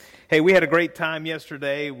Hey, we had a great time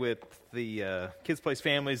yesterday with the Kids Place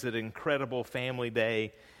Families at Incredible Family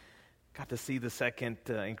Day. Got to see the second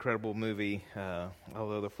Incredible movie,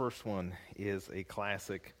 although the first one is a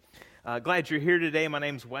classic. Glad you're here today. My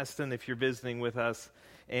name's Weston, if you're visiting with us.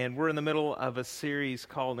 And we're in the middle of a series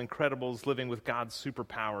called Incredibles, Living with God's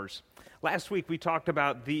Superpowers. Last week we talked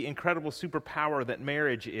about the incredible superpower that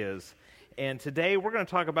marriage is. And today we're going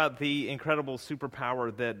to talk about the incredible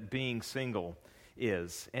superpower that being single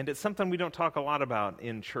is. And it's something we don't talk a lot about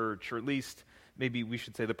in church, or at least maybe we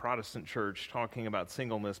should say the Protestant church, talking about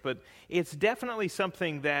singleness. But it's definitely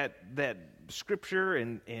something that Scripture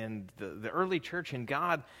and the early church and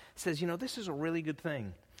God says, you know, this is a really good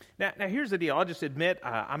thing. Now here's the deal. I'll just admit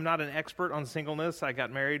I'm not an expert on singleness. I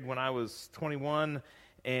got married when I was 21,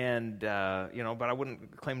 and but I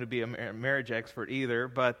wouldn't claim to be a marriage expert either.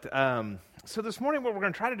 But so this morning, what we're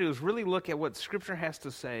going to try to do is really look at what Scripture has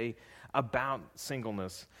to say about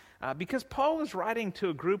singleness. Because Paul is writing to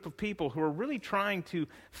a group of people who are really trying to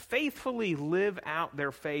faithfully live out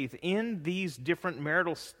their faith in these different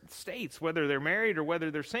marital states, whether they're married or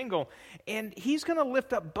whether they're single. And he's going to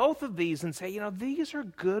lift up both of these and say, you know, these are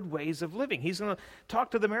good ways of living. He's going to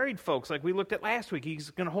talk to the married folks like we looked at last week. He's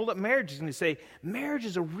going to hold up marriage. He's going to say, marriage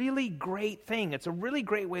is a really great thing. It's a really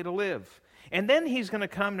great way to live. And then he's going to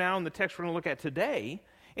come now in the text we're going to look at today,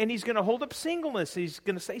 and he's going to hold up singleness. He's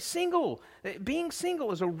going to say being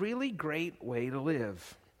single is a really great way to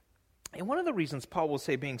live. And one of the reasons Paul will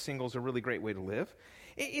say being single is a really great way to live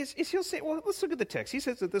is he'll say, well, let's look at the text. He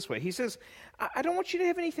says it this way. He says, I don't want you to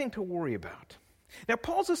have anything to worry about. Now,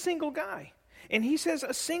 Paul's a single guy, and he says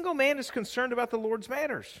a single man is concerned about the Lord's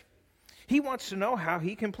matters. He wants to know how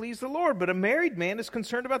he can please the Lord, but a married man is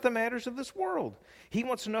concerned about the matters of this world. He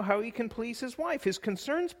wants to know how he can please his wife. His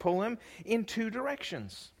concerns pull him in two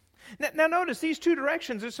directions. Now notice, these two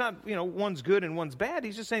directions, it's not, one's good and one's bad.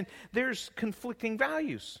 He's just saying there's conflicting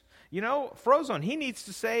values. Frozone, he needs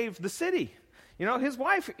to save the city. His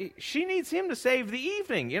wife, she needs him to save the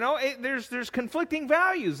evening. There's conflicting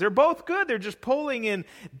values. They're both good. They're just pulling in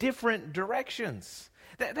different directions.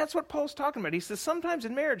 That's what Paul's talking about. He says sometimes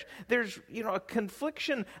in marriage, there's, a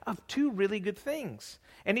confliction of two really good things.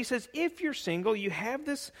 And he says if you're single, you have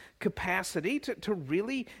this capacity to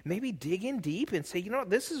really maybe dig in deep and say,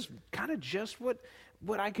 this is kind of just what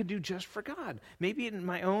I could do just for God, maybe in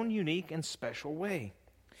my own unique and special way.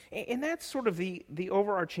 And that's sort of the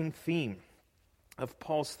overarching theme of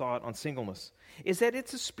Paul's thought on singleness, is that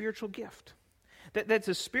it's a spiritual gift. That's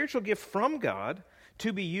a spiritual gift from God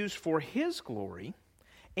to be used for His glory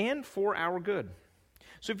and for our good.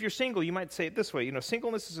 So if you're single, you might say it this way,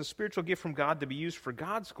 singleness is a spiritual gift from God to be used for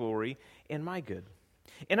God's glory and my good.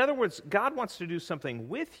 In other words, God wants to do something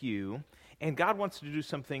with you, and God wants to do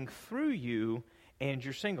something through you and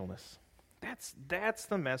your singleness. That's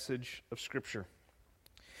the message of Scripture.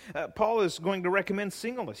 Paul is going to recommend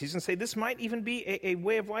singleness. He's going to say this might even be a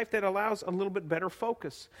way of life that allows a little bit better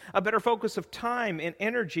focus, a better focus of time and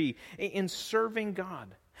energy in serving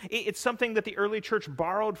God. It's something that the early church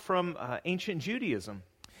borrowed from ancient Judaism.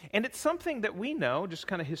 And it's something that we know, just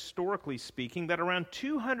kind of historically speaking, that around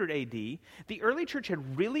 200 AD, the early church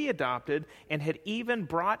had really adopted and had even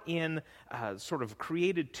brought in, sort of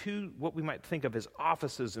created two, what we might think of as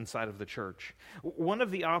offices inside of the church. One of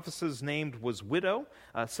the offices named was widow.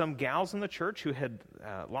 Some gals in the church who had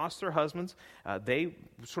lost their husbands, they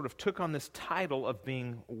sort of took on this title of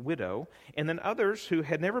being widow. And then others who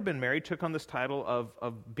had never been married took on this title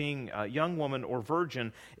of being a young woman, or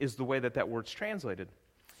virgin is the way that word's translated.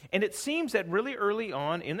 And it seems that really early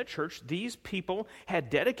on in the church, these people had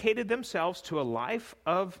dedicated themselves to a life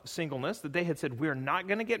of singleness, that they had said, we're not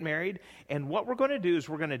going to get married, and what we're going to do is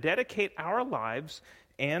we're going to dedicate our lives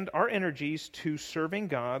and our energies to serving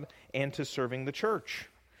God and to serving the church.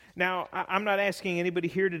 Now, I'm not asking anybody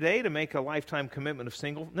here today to make a lifetime commitment of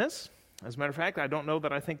singleness. As a matter of fact, I don't know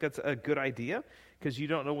that I think that's a good idea, because you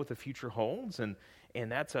don't know what the future holds, and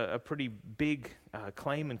that's a pretty big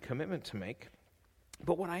claim and commitment to make.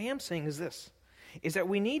 But what I am saying is this, is that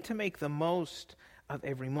we need to make the most of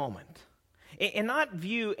every moment and not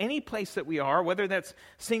view any place that we are, whether that's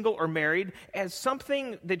single or married, as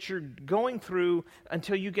something that you're going through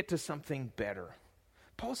until you get to something better.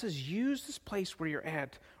 Paul says, use this place where you're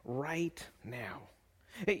at right now.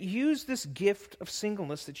 Use this gift of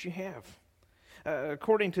singleness that you have.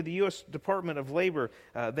 According to the U.S. Department of Labor,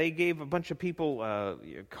 they gave a bunch of people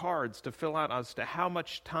cards to fill out as to how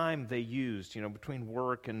much time they used, between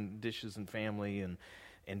work and dishes and family and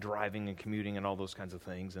driving and commuting and all those kinds of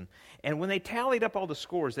things. And when they tallied up all the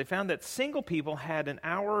scores, they found that single people had 1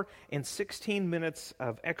 hour and 16 minutes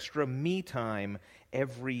of extra me time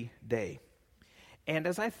every day. And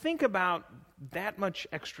as I think about that much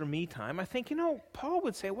extra me time, I think, Paul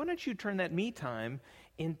would say, why don't you turn that me time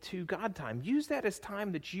into God time? Use that as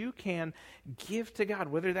time that you can give to God,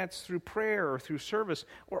 whether that's through prayer or through service,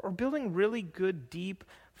 or building really good, deep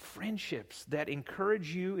friendships that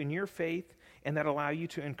encourage you in your faith and that allow you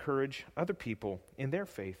to encourage other people in their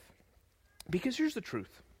faith. Because here's the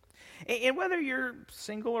truth. And whether you're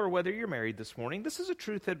single or whether you're married this morning, this is a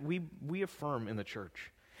truth that we affirm in the church.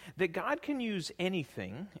 That God can use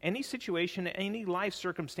anything, any situation, any life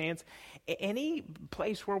circumstance, any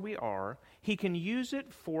place where we are, He can use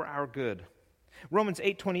it for our good. Romans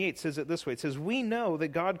 8:28 says it this way. It says, "We know that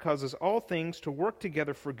God causes all things to work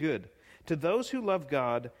together for good, to those who love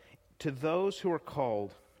God, to those who are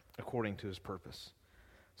called according to His purpose."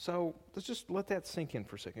 So let's just let that sink in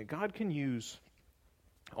for a second. God can use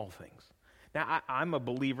all things. Now, I'm a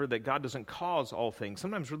believer that God doesn't cause all things.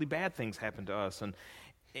 Sometimes really bad things happen to us,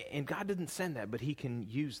 and God didn't send that, but He can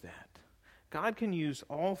use that. God can use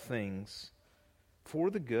all things for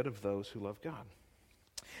the good of those who love God.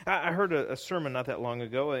 I heard a sermon not that long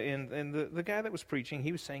ago, and the guy that was preaching,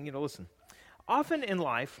 he was saying, listen, often in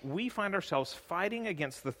life, we find ourselves fighting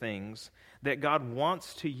against the things that God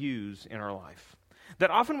wants to use in our life.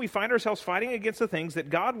 That often we find ourselves fighting against the things that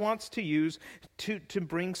God wants to use to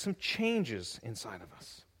bring some changes inside of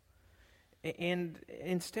us. And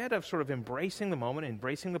instead of sort of embracing the moment,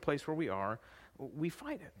 embracing the place where we are, we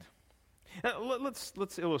fight it.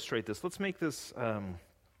 Let's illustrate this. Let's make this a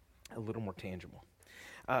little more tangible.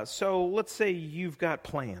 So let's say you've got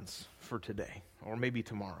plans for today, or maybe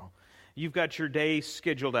tomorrow. You've got your day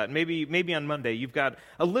scheduled out. Maybe on Monday, you've got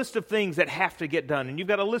a list of things that have to get done, and you've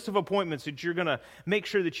got a list of appointments that you're going to make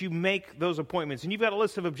sure that you make those appointments, and you've got a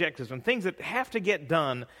list of objectives and things that have to get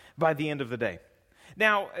done by the end of the day.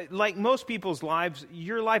 Now, like most people's lives,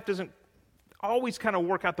 your life doesn't always kind of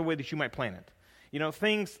work out the way that you might plan it.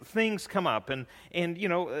 Things come up, and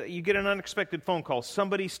you get an unexpected phone call.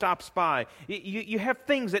 Somebody stops by. You have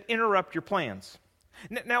things that interrupt your plans.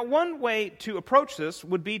 Now, one way to approach this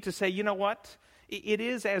would be to say, you know what? It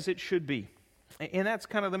is as it should be. And that's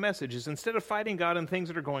kind of the message, is instead of fighting God and things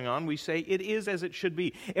that are going on, we say it is as it should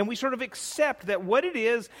be. And we sort of accept that what it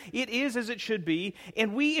is as it should be,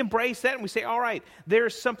 and we embrace that, and we say, all right,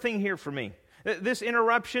 there's something here for me. This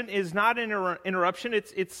interruption is not an interruption.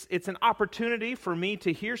 It's an opportunity for me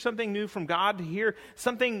to hear something new from God, to hear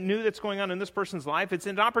something new that's going on in this person's life. It's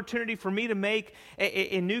an opportunity for me to make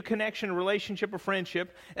a new connection, a relationship, a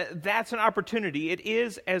friendship. That's an opportunity. It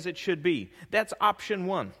is as it should be. That's option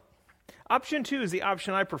one. Option two is the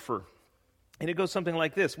option I prefer. And it goes something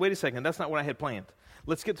like this. Wait a second, that's not what I had planned.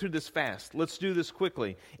 Let's get through this fast. Let's do this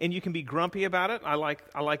quickly. And you can be grumpy about it. I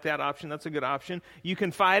like that option. That's a good option. You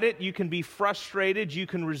can fight it. You can be frustrated. You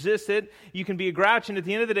can resist it. You can be a grouch. And at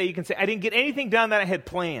the end of the day, you can say, I didn't get anything done that I had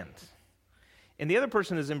planned. And the other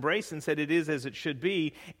person has embraced and said it is as it should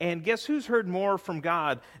be. And guess who's heard more from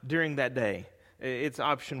God during that day? It's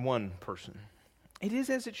option one person. It is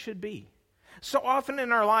as it should be. So often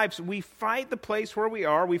in our lives, we fight the place where we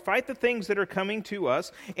are. We fight the things that are coming to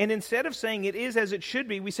us. And instead of saying it is as it should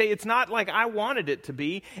be, we say it's not like I wanted it to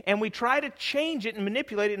be. And we try to change it and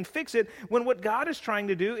manipulate it and fix it when what God is trying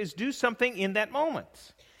to do is do something in that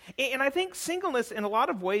moment. And I think singleness in a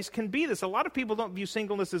lot of ways can be this. A lot of people don't view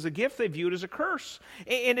singleness as a gift. They view it as a curse.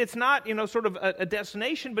 And it's not, sort of a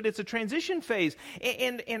destination, but it's a transition phase.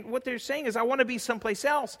 And what they're saying is I want to be someplace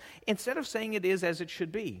else, instead of saying it is as it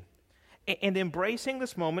should be. And embracing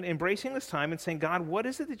this moment, embracing this time, and saying, God, what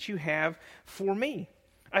is it that you have for me?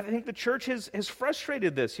 I think the church has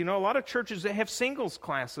frustrated this. A lot of churches, they have singles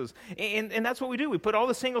classes, and that's what we do. We put all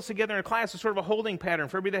the singles together in a class. It's sort of a holding pattern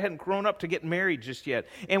for everybody that hadn't grown up to get married just yet.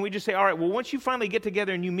 And we just say, all right, well, once you finally get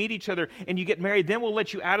together and you meet each other and you get married, then we'll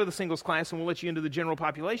let you out of the singles class and we'll let you into the general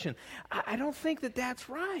population. I don't think that that's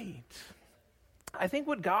right. I think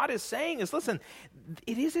what God is saying is, listen,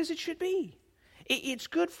 it is as it should be. It's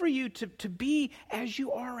good for you to be as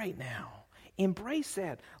you are right now. Embrace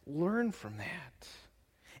that. Learn from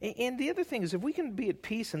that. And the other thing is, if we can be at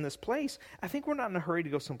peace in this place, I think we're not in a hurry to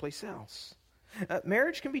go someplace else.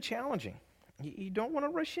 Marriage can be challenging. You don't want to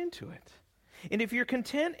rush into it. And if you're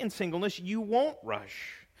content in singleness, you won't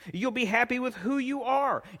rush. You'll be happy with who you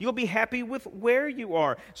are. You'll be happy with where you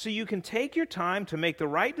are. So you can take your time to make the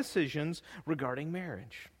right decisions regarding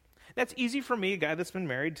marriage. That's easy for me, a guy that's been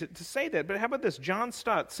married, to say that. But how about this? John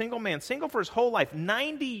Stott, single man, single for his whole life.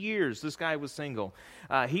 90 years this guy was single.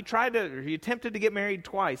 He attempted to get married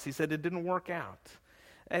twice. He said it didn't work out.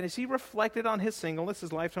 And as he reflected on his singleness,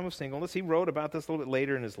 his lifetime of singleness, he wrote about this a little bit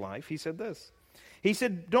later in his life. He said this. He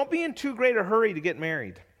said, don't be in too great a hurry to get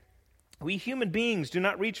married. We human beings do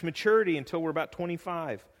not reach maturity until we're about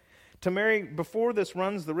 25. To marry before this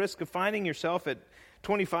runs the risk of finding yourself at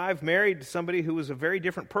 25 married to somebody who was a very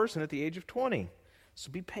different person at the age of 20.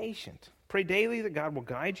 So be patient. Pray daily that God will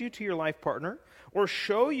guide you to your life partner or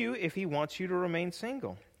show you if he wants you to remain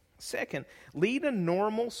single. Second, lead a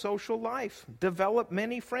normal social life. Develop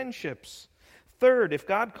many friendships. Third, if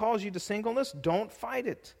God calls you to singleness, don't fight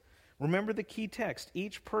it. Remember the key text.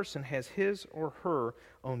 Each person has his or her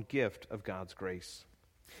own gift of God's grace.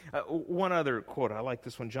 One other quote. I like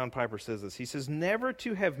this one. John Piper says this. He says, "Never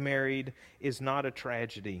to have married is not a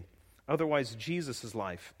tragedy. Otherwise, Jesus'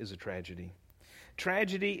 life is a tragedy.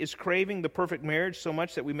 Tragedy is craving the perfect marriage so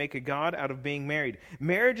much that we make a God out of being married.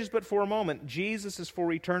 Marriage is but for a moment. Jesus is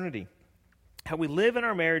for eternity. How we live in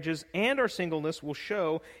our marriages and our singleness will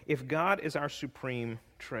show if God is our supreme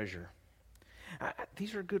treasure."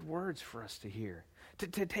 These are good words for us to hear, to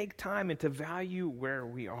take time and to value where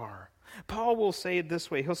we are. Paul will say it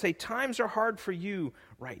this way. He'll say, times are hard for you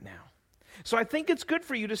right now. So I think it's good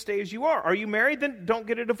for you to stay as you are. Are you married? Then don't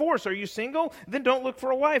get a divorce. Are you single? Then don't look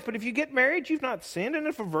for a wife. But if you get married, you've not sinned. And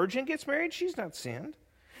if a virgin gets married, she's not sinned.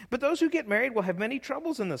 But those who get married will have many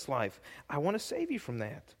troubles in this life. I want to save you from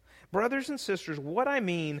that. Brothers and sisters, what I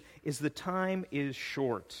mean is the time is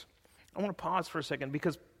short. I want to pause for a second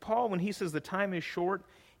because Paul, when he says the time is short,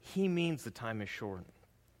 he means the time is short.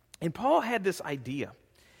 And Paul had this idea.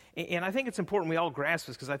 And I think it's important we all grasp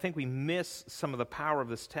this because I think we miss some of the power of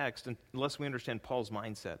this text unless we understand Paul's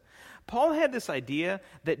mindset. Paul had this idea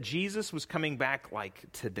that Jesus was coming back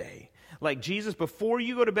like today. Like Jesus, before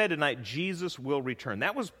you go to bed tonight, Jesus will return.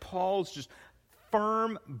 That was Paul's just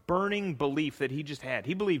firm, burning belief that he just had.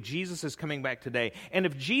 He believed Jesus is coming back today. And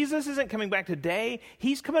if Jesus isn't coming back today,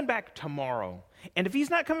 he's coming back tomorrow. And if he's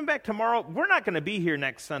not coming back tomorrow, we're not going to be here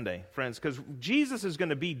next Sunday, friends, because Jesus is going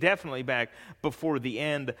to be definitely back before the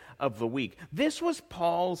end of the week. This was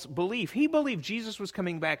Paul's belief. He believed Jesus was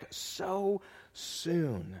coming back so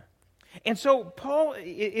soon. And so Paul,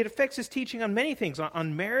 it affects his teaching on many things,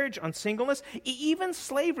 on marriage, on singleness, even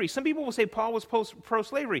slavery. Some people will say Paul was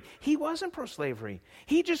pro-slavery. He wasn't pro-slavery.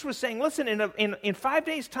 He just was saying, listen, in 5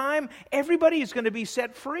 days' time, everybody is going to be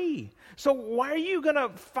set free. So why are you going to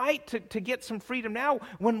fight to get some freedom now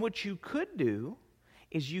when what you could do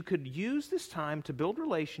is you could use this time to build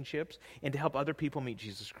relationships and to help other people meet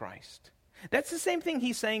Jesus Christ? That's the same thing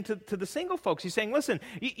he's saying to the single folks. He's saying, listen,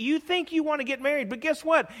 you think you want to get married, but guess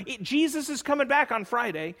what? Jesus is coming back on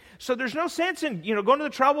Friday, so there's no sense in going to the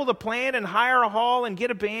trouble to plan and hire a hall and get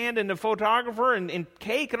a band and a photographer and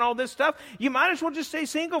cake and all this stuff. You might as well just stay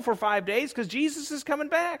single for 5 days because Jesus is coming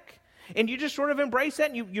back. And you just sort of embrace that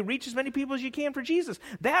and you reach as many people as you can for Jesus.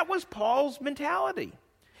 That was Paul's mentality.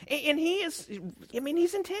 And he's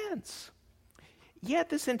intense. Yet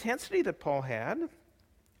this intensity that Paul had,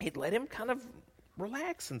 it let him kind of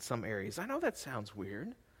relax in some areas. I know that sounds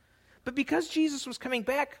weird. But because Jesus was coming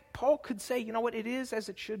back, Paul could say, you know what, it is as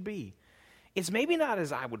it should be. It's maybe not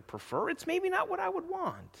as I would prefer. It's maybe not what I would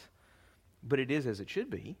want. But it is as it should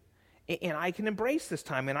be. And I can embrace this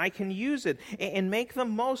time, and I can use it and make the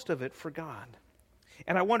most of it for God.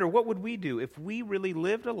 And I wonder, what would we do if we really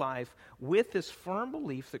lived a life with this firm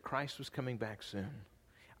belief that Christ was coming back soon?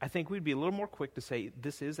 I think we'd be a little more quick to say,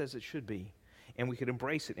 this is as it should be. And we could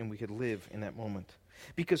embrace it and we could live in that moment.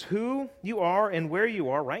 Because who you are and where you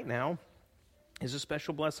are right now is a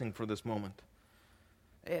special blessing for this moment.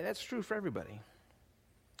 That's true for everybody.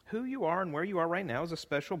 Who you are and where you are right now is a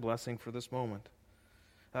special blessing for this moment.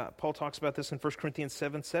 Paul talks about this in 1 Corinthians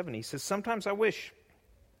 7:7. He says, sometimes I wish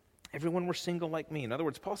everyone were single like me. In other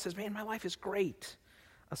words, Paul says, man, my life is great.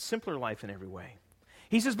 A simpler life in every way.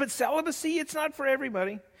 He says, but celibacy, it's not for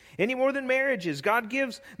everybody. Any more than marriage is. God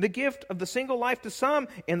gives the gift of the single life to some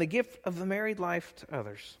and the gift of the married life to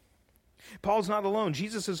others. Paul's not alone.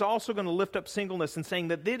 Jesus is also going to lift up singleness and saying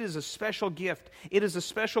that it is a special gift. It is a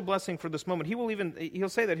special blessing for this moment. He'll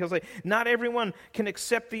say that. He'll say, not everyone can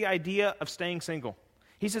accept the idea of staying single.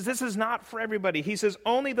 He says, this is not for everybody. He says,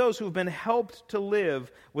 only those who've been helped to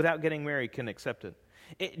live without getting married can accept it.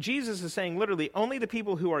 Jesus is saying literally only the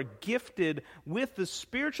people who are gifted with the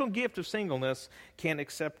spiritual gift of singleness can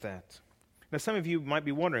accept that. Now some of you might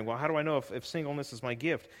be wondering, well, how do I know if singleness is my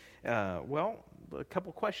gift? Well, a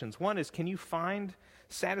couple questions. One is, can you find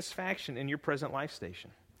satisfaction in your present life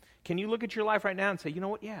station? Can you look at your life right now and say, you know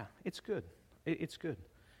what, yeah, it's good. It's good.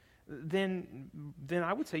 Then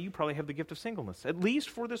I would say you probably have the gift of singleness, at least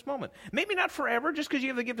for this moment. Maybe not forever. Just because you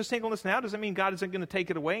have the gift of singleness now doesn't mean God isn't going to take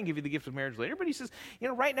it away and give you the gift of marriage later. But he says,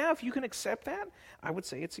 right now, if you can accept that, I would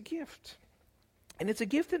say it's a gift. And it's a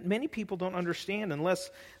gift that many people don't understand unless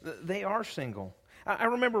they are single. I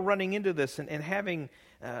remember running into this and having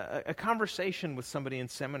a conversation with somebody in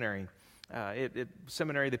seminary. At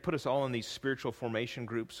seminary, they put us all in these spiritual formation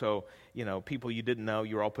groups. So, people you didn't know,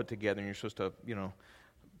 you're all put together and you're supposed to,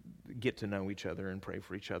 get to know each other and pray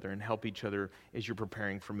for each other and help each other as you're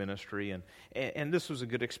preparing for ministry. And this was a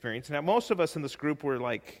good experience. Now, most of us in this group were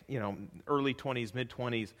like, early 20s,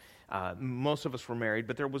 mid-20s. Most of us were married,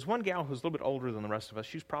 but there was one gal who was a little bit older than the rest of us.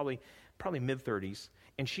 She was probably mid-30s,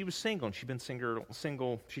 and she was single, and she'd been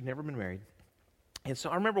single. She'd never been married. And so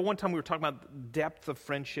I remember one time we were talking about depth of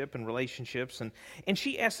friendship and relationships, and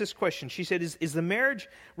she asked this question. She said, is the marriage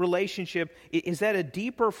relationship, is that a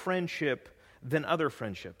deeper friendship than other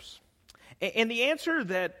friendships? And the answer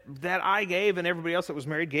that I gave and everybody else that was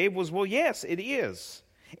married gave was, well, yes, it is.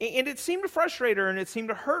 And it seemed to frustrate her and it seemed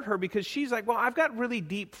to hurt her because she's like, well, I've got really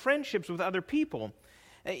deep friendships with other people.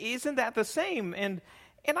 Isn't that the same? And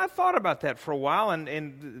I thought about that for a while,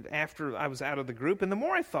 and after I was out of the group, and the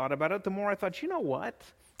more I thought about it, the more I thought, you know what?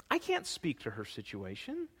 I can't speak to her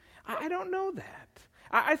situation. I don't know that.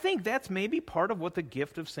 I think that's maybe part of what the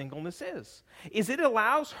gift of singleness is it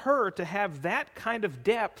allows her to have that kind of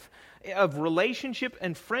depth of relationship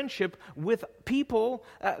and friendship with people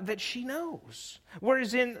that she knows.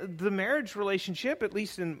 Whereas in the marriage relationship, at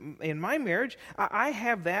least in my marriage, I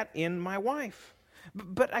have that in my wife.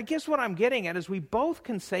 But I guess what I'm getting at is we both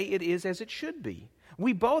can say it is as it should be.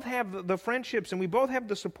 We both have the friendships and we both have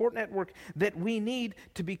the support network that we need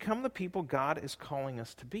to become the people God is calling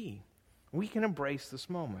us to be. We can embrace this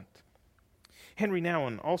moment. Henry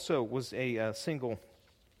Nouwen also was a single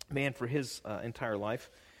man for his entire life.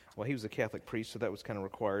 Well, he was a Catholic priest, so that was kind of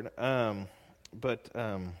required. But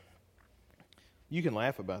you can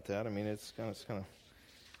laugh about that. I mean, it's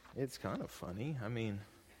kind of funny. I mean,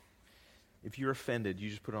 if you're offended, you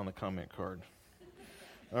just put it on the comment card.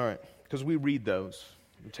 All right, because we read those.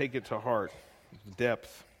 We take it to heart, the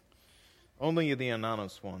depth. Only the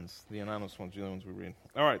anonymous ones. The anonymous ones are the ones we read.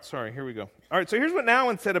 All right, sorry, here we go. All right, so here's what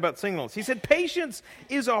Nouwen said about singleness. He said, patience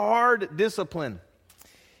is a hard discipline.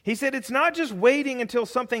 He said, it's not just waiting until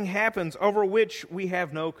something happens over which we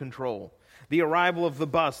have no control. The arrival of the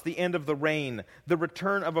bus, the end of the rain, the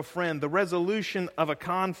return of a friend, the resolution of a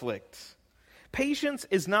conflict. Patience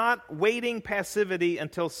is not waiting passivity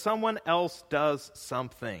until someone else does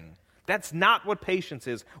something. That's not what patience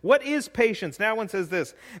is. What is patience? Nouwen says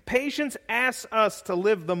this. Patience asks us to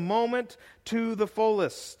live the moment to the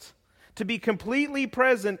fullest, to be completely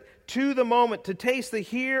present to the moment, to taste the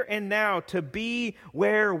here and now, to be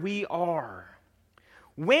where we are.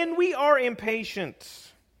 When we are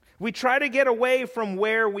impatient, we try to get away from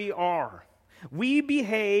where we are. We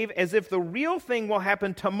behave as if the real thing will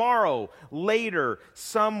happen tomorrow, later,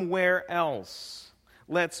 somewhere else.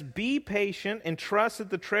 Let's be patient and trust that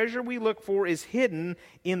the treasure we look for is hidden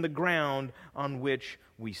in the ground on which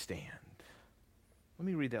we stand. Let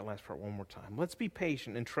me read that last part one more time. Let's be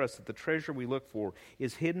patient and trust that the treasure we look for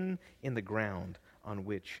is hidden in the ground on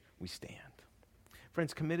which we stand.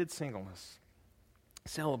 Friends, committed singleness,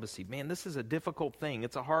 celibacy, man, this is a difficult thing.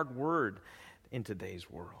 It's a hard word in today's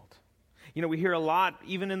world. We hear a lot,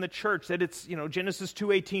 even in the church, that it's, Genesis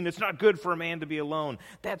 2:18, it's not good for a man to be alone.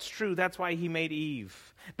 That's true. That's why he made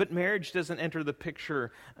Eve. But marriage doesn't enter the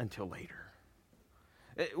picture until later.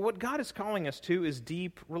 What God is calling us to is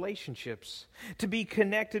deep relationships, to be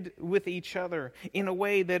connected with each other in a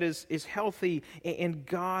way that is healthy and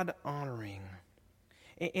God-honoring.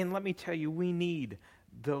 And let me tell you, we need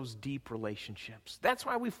those deep relationships. That's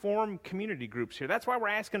why we form community groups here. That's why we're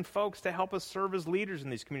asking folks to help us serve as leaders in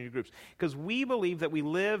these community groups, because we believe that we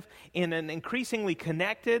live in an increasingly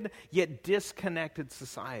connected yet disconnected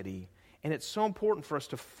society, and it's so important for us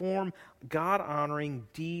to form God-honoring,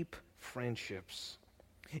 deep friendships.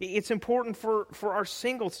 It's important for our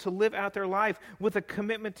singles to live out their life with a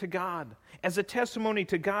commitment to God, as a testimony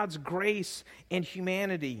to God's grace and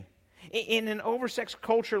humanity. In an oversexed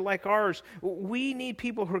culture like ours, we need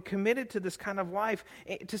people who are committed to this kind of life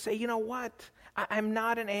to say, you know what? I'm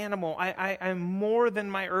not an animal. I'm more than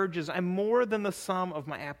my urges. I'm more than the sum of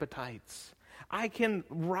my appetites. I can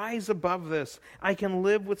rise above this. I can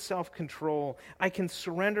live with self-control. I can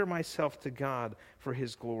surrender myself to God for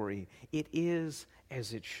His glory. It is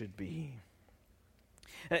as it should be.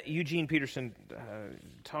 Eugene Peterson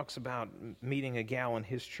talks about meeting a gal in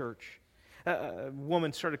his church. A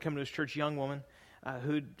woman started coming to his church, young woman,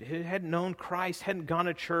 who hadn't known Christ, hadn't gone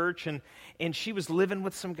to church, and she was living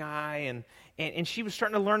with some guy, and she was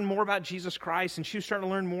starting to learn more about Jesus Christ, and she was starting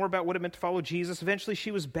to learn more about what it meant to follow Jesus. Eventually, she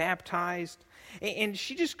was baptized, and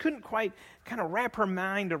she just couldn't quite kind of wrap her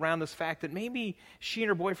mind around this fact that maybe she and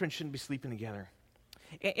her boyfriend shouldn't be sleeping together.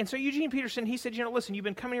 And so Eugene Peterson, he said, listen, you've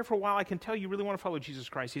been coming here for a while. I can tell you really want to follow Jesus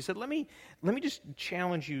Christ. He said, let me just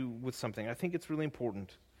challenge you with something. I think it's really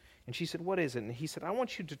important. And she said, what is it? And he said, I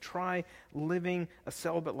want you to try living a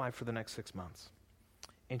celibate life for the next 6 months.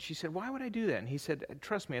 And she said, why would I do that? And he said,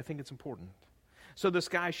 trust me, I think it's important. So this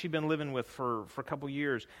guy she'd been living with for a couple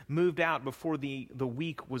years moved out before the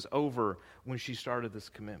week was over when she started this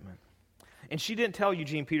commitment. And she didn't tell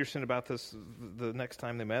Eugene Peterson about this the next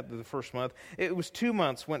time they met, the first month. It was 2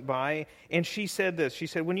 months went by, and she said this. She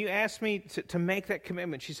said, when you asked me to make that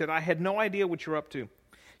commitment, she said, I had no idea what you're up to.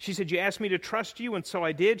 She said, you asked me to trust you, and so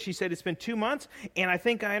I did. She said, it's been 2 months, and I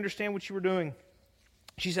think I understand what you were doing.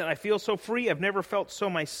 She said, I feel so free. I've never felt so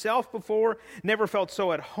myself before, never felt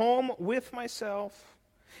so at home with myself.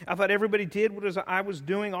 I thought everybody did what I was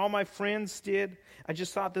doing. All my friends did. I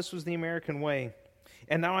just thought this was the American way.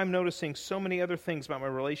 And now I'm noticing so many other things about my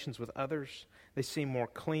relations with others. They seem more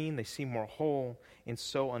clean, they seem more whole, and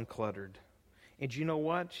so uncluttered. And you know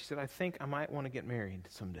what? She said, I think I might want to get married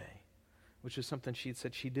someday, which is something she had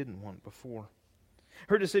said she didn't want before.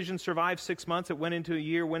 Her decision survived 6 months. It went into a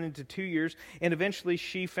year, went into 2 years, and eventually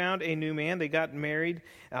she found a new man. They got married,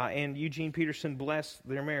 and Eugene Peterson blessed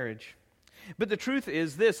their marriage. But the truth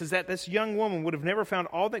is that this young woman would have never found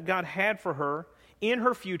all that God had for her in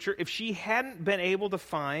her future if she hadn't been able to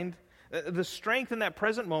find the strength in that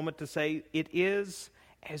present moment to say, it is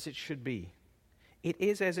as it should be. It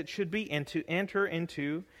is as it should be, and to enter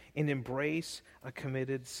into and embrace a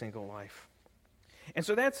committed single life. And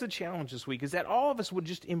so that's the challenge this week, is that all of us would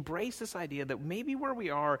just embrace this idea that maybe where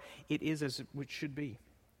we are, it is as it should be.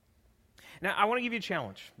 Now, I want to give you a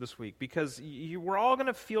challenge this week, because we're all going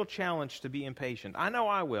to feel challenged to be impatient. I know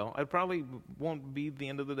I will. I probably won't be the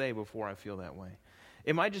end of the day before I feel that way.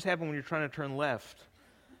 It might just happen when you're trying to turn left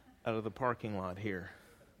out of the parking lot here.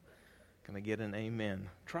 Can I get an amen?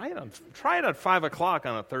 Try it at 5 o'clock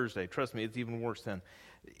on a Thursday. Trust me, it's even worse then.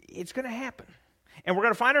 It's going to happen. And we're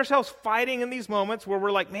going to find ourselves fighting in these moments where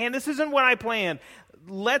we're like, man, this isn't what I planned.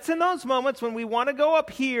 Let's, in those moments when we want to go up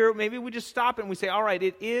here, maybe we just stop and we say, all right,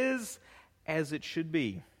 it is as it should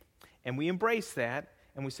be. And we embrace that,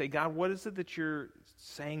 and we say, God, what is it that you're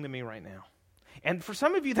saying to me right now? And for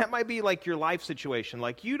some of you, that might be like your life situation.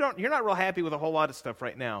 Like you're not real happy with a whole lot of stuff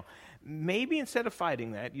right now. Maybe instead of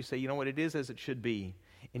fighting that, you say, you know what, it is as it should be.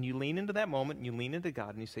 And you lean into that moment, and you lean into God,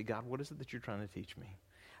 and you say, God, what is it that you're trying to teach me?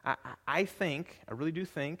 I really do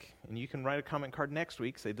think, and you can write a comment card next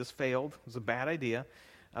week, say this failed, it was a bad idea.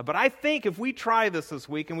 But I think if we try this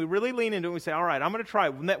week and we really lean into it and we say, all right, I'm going to try.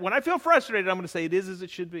 When I feel frustrated, I'm going to say it is as it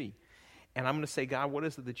should be. And I'm going to say, God, what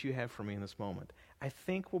is it that you have for me in this moment? I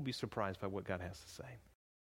think we'll be surprised by what God has to say.